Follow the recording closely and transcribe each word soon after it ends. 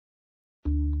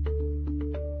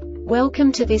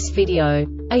Welcome to this video.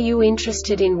 Are you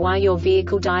interested in why your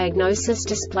vehicle diagnosis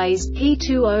displays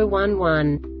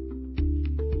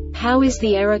P2011? How is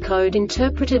the error code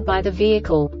interpreted by the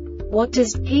vehicle? What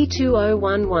does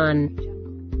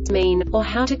P2011 mean, or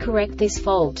how to correct this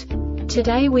fault?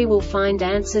 Today we will find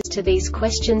answers to these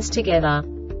questions together.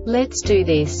 Let's do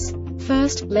this.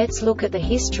 First, let's look at the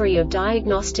history of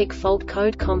diagnostic fault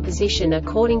code composition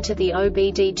according to the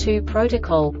OBD2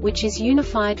 protocol, which is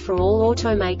unified for all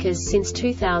automakers since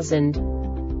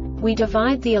 2000. We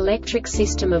divide the electric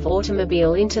system of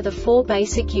automobile into the four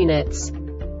basic units: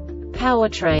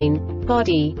 powertrain,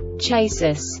 body,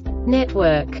 chassis,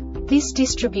 network. This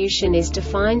distribution is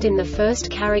defined in the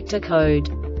first character code.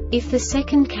 If the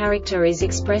second character is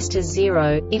expressed as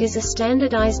 0, it is a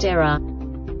standardized error.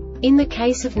 In the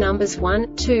case of numbers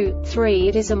 1, 2, 3,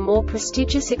 it is a more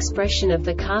prestigious expression of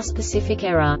the car-specific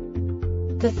error.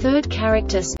 The third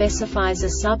character specifies a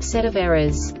subset of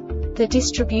errors. The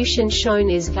distribution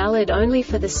shown is valid only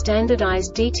for the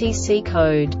standardized DTC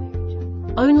code.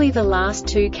 Only the last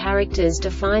two characters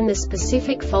define the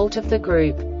specific fault of the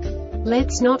group.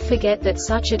 Let's not forget that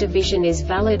such a division is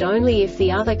valid only if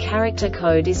the other character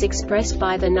code is expressed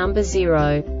by the number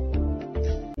 0.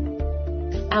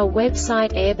 Our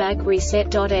website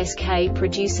airbagreset.sk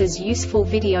produces useful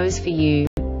videos for you.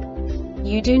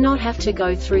 You do not have to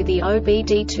go through the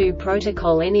OBD2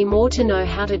 protocol anymore to know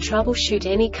how to troubleshoot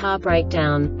any car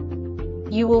breakdown.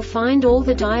 You will find all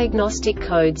the diagnostic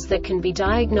codes that can be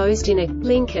diagnosed in a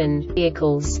Lincoln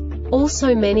vehicles.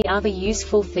 Also many other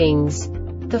useful things.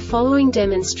 The following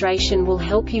demonstration will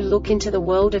help you look into the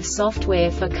world of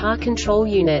software for car control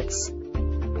units.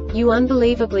 You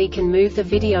unbelievably can move the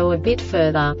video a bit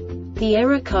further. The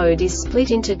error code is split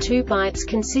into 2 bytes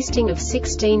consisting of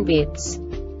 16 bits.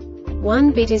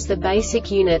 1 bit is the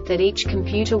basic unit that each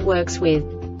computer works with.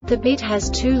 The bit has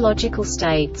 2 logical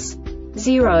states: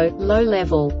 0, low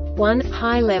level, 1,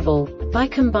 high level. By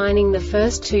combining the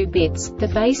first 2 bits, the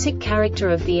basic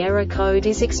character of the error code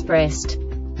is expressed.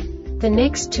 The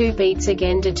next 2 beats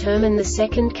again determine the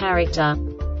second character.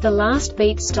 The last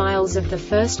beat styles of the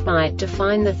first byte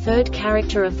define the third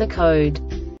character of the code.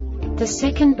 The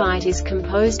second byte is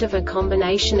composed of a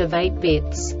combination of 8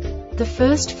 bits. The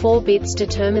first 4 bits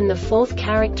determine the fourth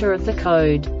character of the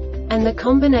code. And the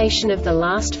combination of the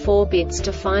last 4 bits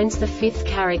defines the fifth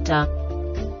character.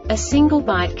 A single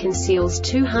byte conceals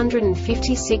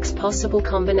 256 possible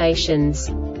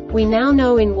combinations. We now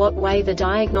know in what way the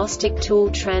diagnostic tool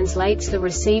translates the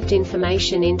received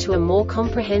information into a more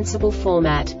comprehensible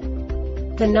format.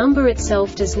 The number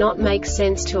itself does not make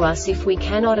sense to us if we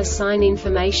cannot assign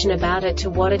information about it to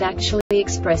what it actually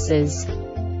expresses.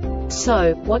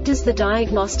 So, what does the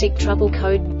Diagnostic Trouble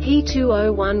Code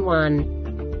P2011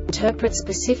 interpret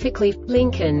specifically for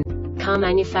Lincoln car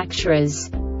manufacturers?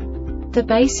 The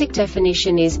basic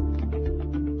definition is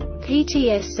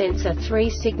PTS sensor 3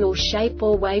 signal shape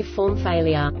or waveform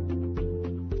failure.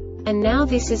 And now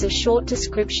this is a short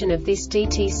description of this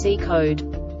DTC code.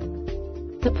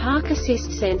 The Park Assist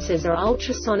sensors are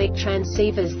ultrasonic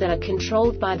transceivers that are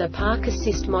controlled by the Park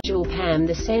Assist module PAM.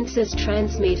 The sensors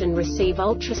transmit and receive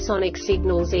ultrasonic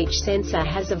signals. Each sensor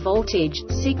has a voltage,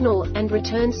 signal, and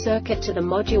return circuit to the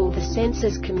module. The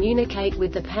sensors communicate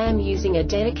with the PAM using a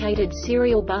dedicated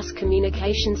serial bus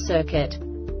communication circuit.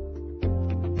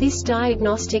 This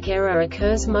diagnostic error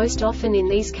occurs most often in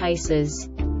these cases: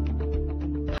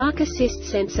 Park Assist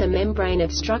sensor membrane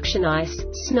obstruction, ice,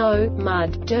 snow,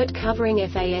 mud, dirt covering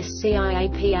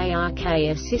FASCIAPARK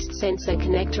assist sensor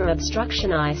connector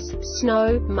obstruction, ice,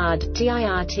 snow, mud,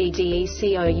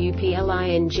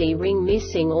 DIRTDECOUPLING ring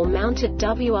missing or mounted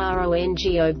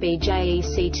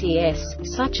WRONGOBJECTS,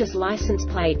 such as license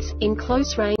plates, in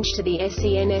close range to the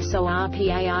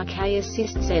SENSORPARK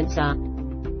assist sensor.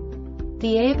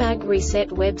 The Airbag Reset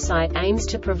website aims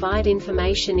to provide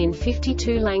information in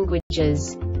 52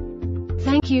 languages.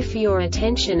 Thank you for your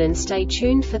attention and stay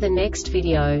tuned for the next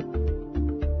video.